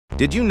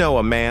Did you know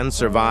a man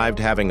survived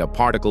having a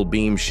particle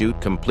beam shoot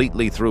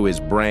completely through his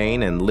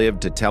brain and lived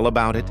to tell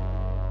about it?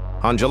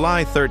 On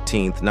July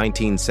 13,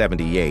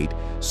 1978,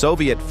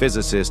 Soviet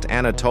physicist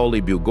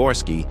Anatoly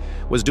Bugorsky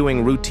was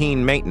doing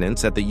routine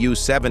maintenance at the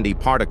U-70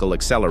 particle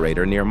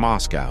accelerator near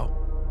Moscow.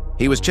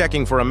 He was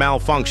checking for a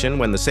malfunction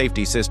when the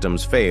safety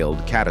systems failed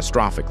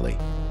catastrophically.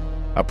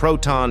 A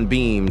proton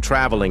beam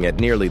traveling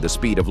at nearly the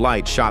speed of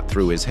light shot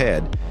through his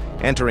head,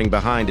 entering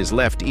behind his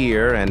left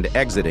ear and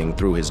exiting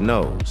through his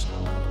nose.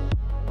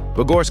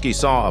 Bugorsky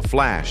saw a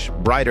flash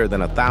brighter than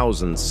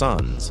 1,000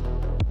 suns,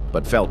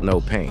 but felt no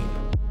pain.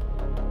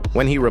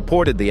 When he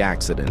reported the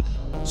accident,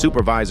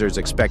 supervisors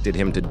expected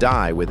him to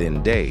die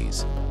within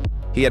days.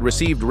 He had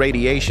received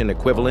radiation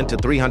equivalent to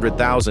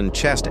 300,000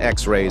 chest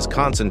X-rays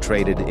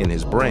concentrated in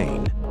his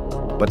brain,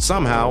 but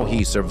somehow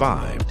he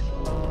survived.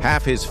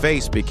 Half his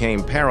face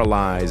became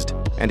paralyzed,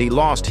 and he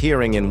lost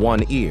hearing in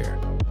one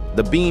ear.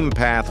 The beam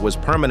path was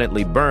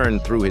permanently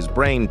burned through his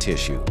brain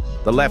tissue.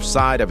 The left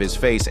side of his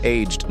face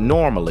aged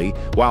normally,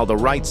 while the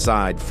right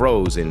side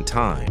froze in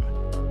time.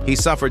 He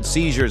suffered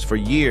seizures for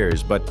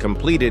years, but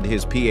completed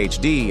his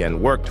PhD and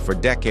worked for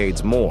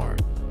decades more.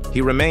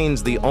 He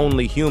remains the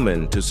only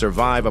human to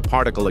survive a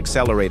particle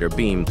accelerator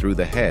beam through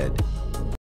the head.